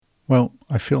Well,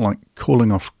 I feel like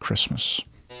calling off Christmas.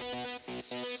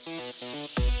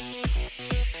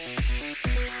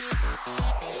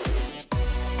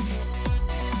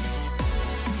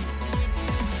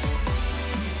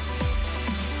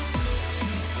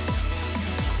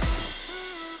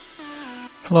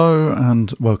 Hello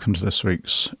and welcome to this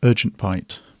week's Urgent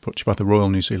Bite, brought to you by the Royal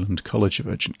New Zealand College of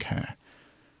Urgent Care.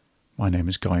 My name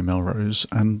is Guy Melrose,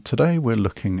 and today we're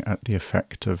looking at the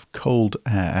effect of cold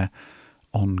air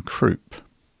on croup.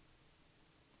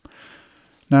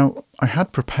 Now, I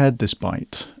had prepared this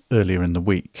bite earlier in the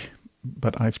week,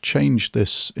 but I've changed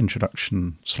this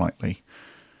introduction slightly.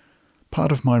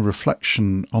 Part of my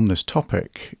reflection on this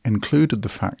topic included the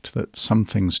fact that some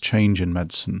things change in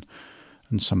medicine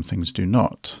and some things do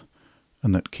not,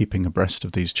 and that keeping abreast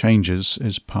of these changes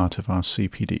is part of our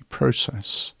CPD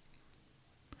process.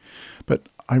 But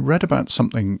I read about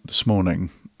something this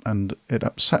morning, and it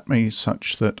upset me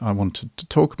such that I wanted to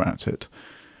talk about it,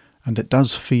 and it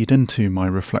does feed into my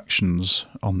reflections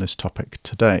on this topic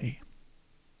today.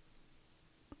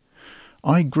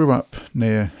 I grew up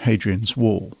near Hadrian's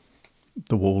Wall,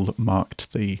 the wall that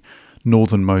marked the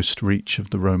northernmost reach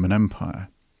of the Roman Empire.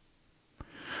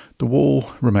 The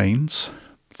wall remains,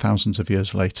 thousands of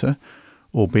years later,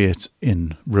 albeit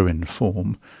in ruin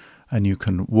form, and you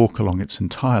can walk along its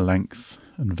entire length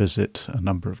and visit a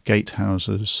number of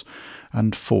gatehouses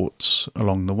and forts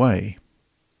along the way.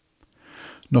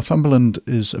 Northumberland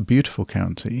is a beautiful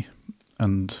county,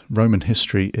 and Roman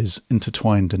history is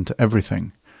intertwined into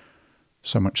everything,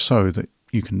 so much so that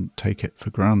you can take it for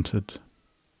granted.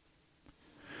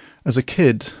 As a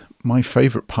kid, my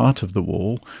favourite part of the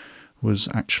wall was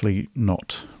actually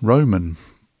not Roman,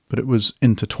 but it was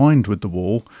intertwined with the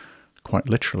wall, quite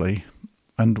literally,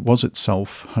 and was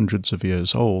itself hundreds of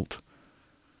years old.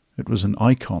 It was an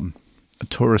icon, a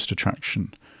tourist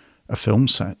attraction, a film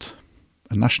set,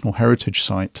 a national heritage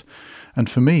site, and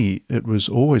for me it was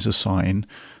always a sign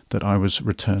that I was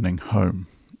returning home,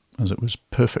 as it was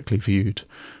perfectly viewed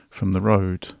from the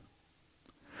road.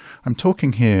 I'm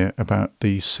talking here about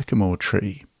the sycamore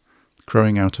tree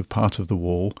growing out of part of the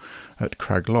wall at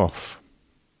Croup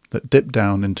that dipped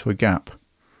down into a gap,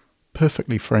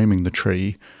 perfectly framing the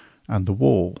tree and the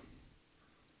wall.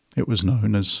 It was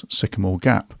known as Sycamore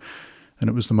Gap, and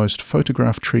it was the most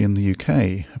photographed tree in the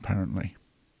UK, apparently.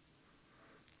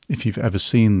 If you've ever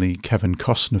seen the Kevin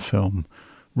Costner film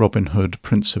Robin Hood,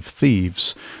 Prince of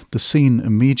Thieves, the scene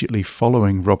immediately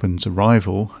following Robin's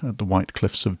arrival at the White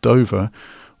Cliffs of Dover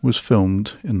was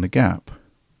filmed in the Gap.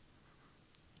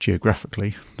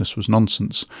 Geographically, this was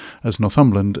nonsense, as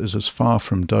Northumberland is as far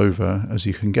from Dover as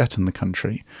you can get in the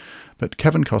country, but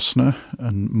Kevin Costner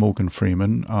and Morgan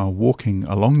Freeman are walking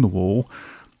along the wall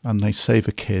and they save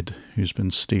a kid who's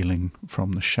been stealing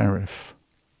from the sheriff.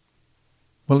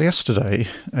 Well, yesterday,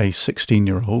 a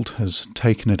 16-year-old has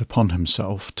taken it upon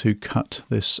himself to cut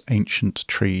this ancient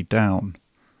tree down.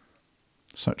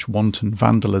 Such wanton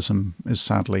vandalism is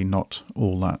sadly not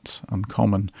all that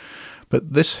uncommon,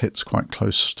 but this hits quite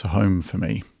close to home for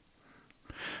me.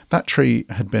 That tree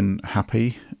had been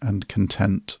happy and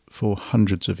content for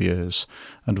hundreds of years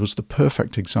and was the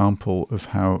perfect example of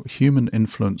how human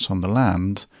influence on the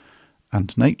land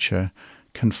and nature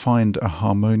can find a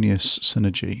harmonious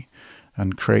synergy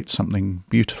and create something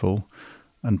beautiful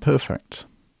and perfect.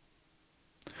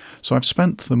 So I've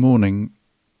spent the morning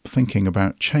thinking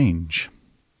about change,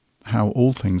 how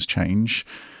all things change,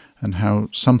 and how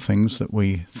some things that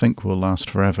we think will last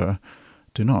forever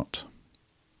do not.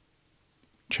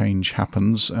 Change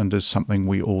happens and is something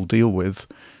we all deal with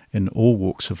in all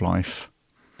walks of life,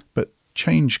 but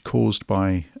change caused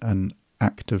by an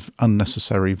act of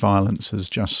unnecessary violence is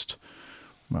just,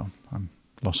 well, I'm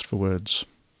lost for words.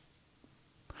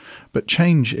 But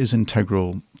change is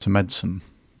integral to medicine,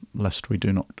 lest we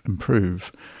do not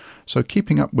improve, so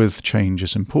keeping up with change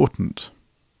is important.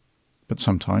 But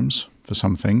sometimes, for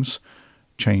some things,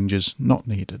 change is not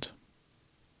needed.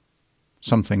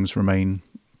 Some things remain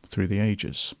through the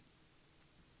ages.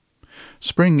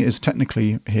 Spring is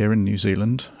technically here in New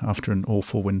Zealand after an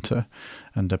awful winter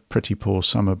and a pretty poor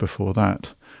summer before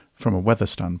that, from a weather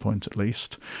standpoint at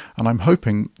least, and I'm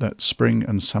hoping that spring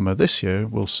and summer this year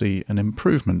will see an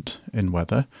improvement in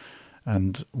weather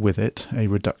and with it a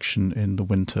reduction in the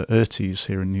winter ERTs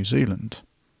here in New Zealand.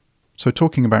 So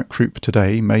talking about croup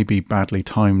today may be badly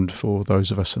timed for those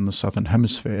of us in the Southern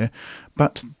Hemisphere,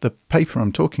 but the paper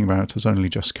I'm talking about has only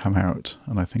just come out,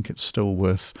 and I think it's still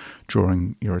worth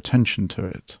drawing your attention to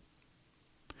it.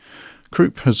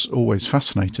 Croup has always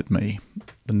fascinated me.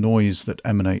 The noise that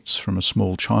emanates from a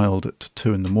small child at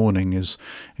 2 a.m. is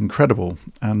incredible,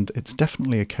 and it's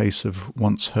definitely a case of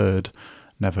once heard,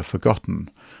 never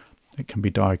forgotten. It can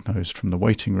be diagnosed from the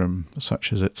waiting room,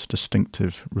 such as its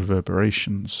distinctive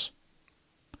reverberations.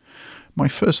 My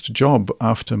first job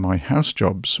after my house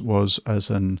jobs was as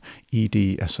an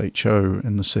ED SHO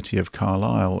in the city of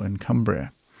Carlisle in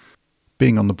Cumbria.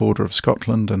 Being on the border of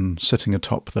Scotland and sitting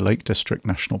atop the Lake District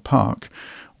National Park,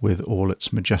 with all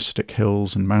its majestic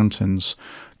hills and mountains,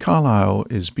 Carlisle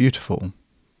is beautiful,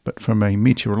 but from a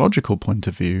meteorological point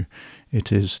of view,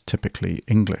 it is typically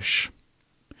English.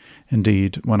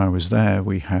 Indeed, when I was there,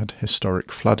 we had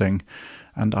historic flooding,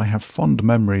 and I have fond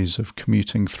memories of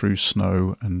commuting through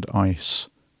snow and ice.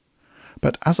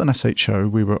 But as an SHO,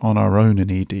 we were on our own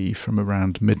in ED from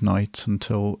around midnight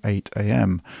until 8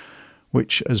 a.m,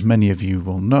 which, as many of you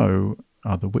will know,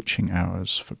 are the witching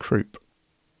hours for Croup.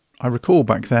 I recall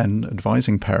back then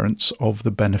advising parents of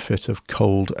the benefit of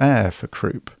cold air for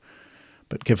Croup,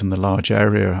 but given the large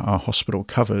area our hospital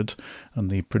covered and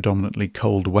the predominantly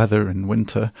cold weather in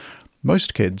winter,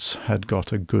 most kids had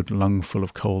got a good lungful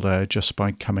of cold air just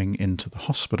by coming into the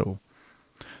hospital.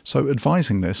 So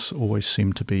advising this always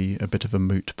seemed to be a bit of a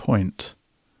moot point.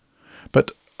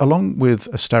 But along with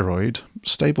a steroid,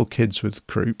 stable kids with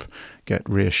Croup get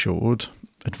reassured,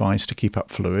 advised to keep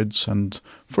up fluids, and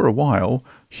for a while,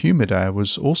 humid air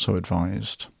was also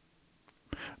advised.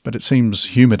 But it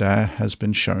seems humid air has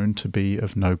been shown to be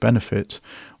of no benefit,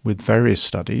 with various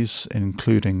studies,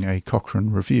 including a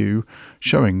Cochrane review,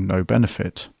 showing no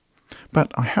benefit.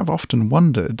 But I have often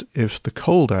wondered if the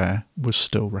cold air was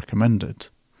still recommended.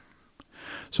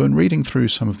 So in reading through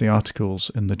some of the articles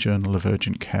in the Journal of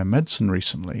Urgent Care Medicine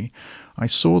recently, I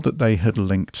saw that they had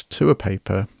linked to a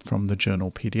paper from the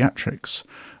journal Pediatrics,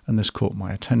 and this caught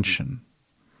my attention.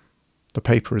 The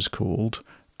paper is called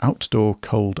Outdoor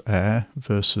Cold Air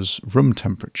versus Room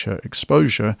Temperature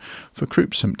Exposure for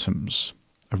Croup Symptoms,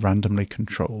 a randomly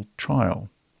controlled trial.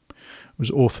 It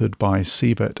was authored by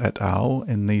Siebert et al.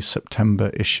 In the September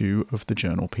issue of the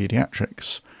journal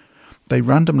Pediatrics. They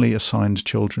randomly assigned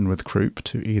children with Croup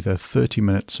to either 30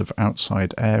 minutes of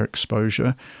outside air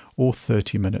exposure or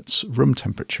 30 minutes room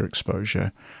temperature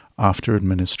exposure after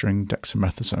administering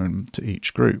dexamethasone to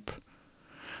each group.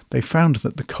 They found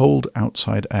that the cold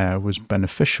outside air was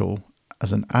beneficial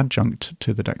as an adjunct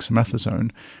to the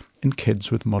dexamethasone in kids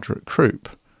with moderate Croup.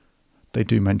 They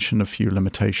do mention a few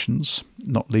limitations,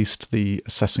 not least the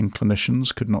assessing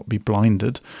clinicians could not be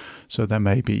blinded, so there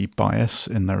may be bias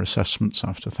in their assessments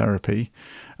after therapy,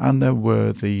 and there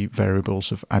were the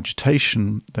variables of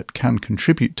agitation that can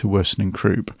contribute to worsening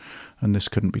Croup, and this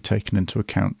couldn't be taken into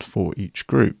account for each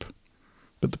group.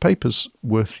 But the paper's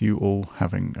worth you all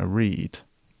having a read.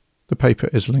 The paper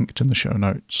is linked in the show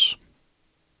notes.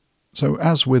 So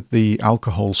as with the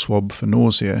alcohol swab for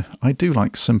nausea, I do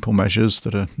like simple measures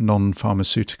that are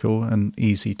non-pharmaceutical and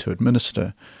easy to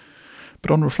administer.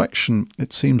 But on reflection,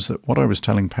 it seems that what I was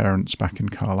telling parents back in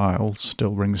Carlisle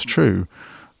still rings true.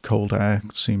 Cold air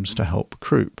seems to help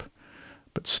Croup.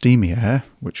 But steamy air,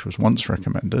 which was once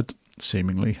recommended,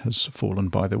 seemingly has fallen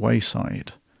by the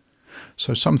wayside.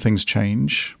 So some things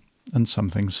change and some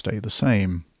things stay the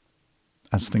same.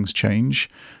 As things change,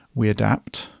 we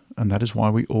adapt, and that is why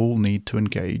we all need to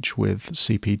engage with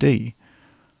CPD.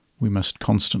 We must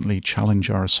constantly challenge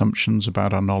our assumptions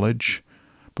about our knowledge,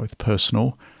 both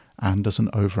personal and as an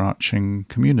overarching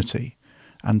community,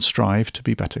 and strive to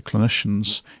be better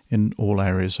clinicians in all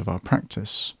areas of our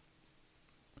practice.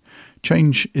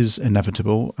 Change is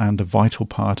inevitable and a vital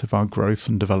part of our growth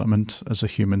and development as a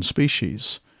human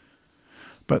species.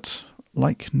 But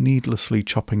like needlessly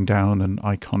chopping down an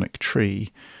iconic tree,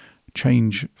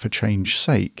 change for change's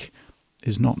sake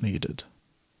is not needed.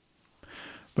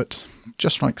 But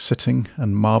just like sitting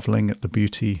and marvelling at the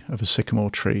beauty of a sycamore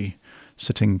tree,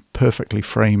 sitting perfectly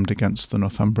framed against the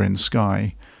Northumbrian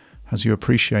sky, as you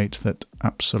appreciate that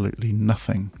absolutely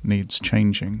nothing needs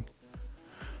changing,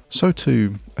 so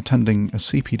too attending a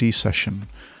CPD session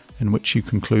in which you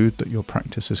conclude that your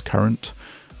practice is current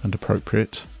and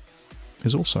appropriate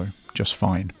is also just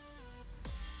fine.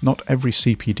 Not every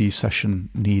CPD session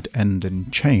need end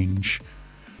in change,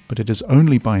 but it is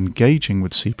only by engaging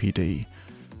with CPD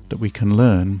that we can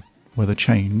learn whether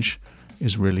change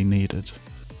is really needed.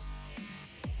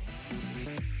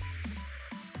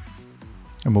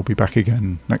 And we'll be back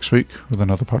again next week with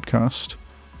another podcast.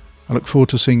 I look forward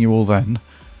to seeing you all then,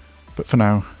 but for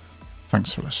now,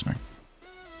 thanks for listening.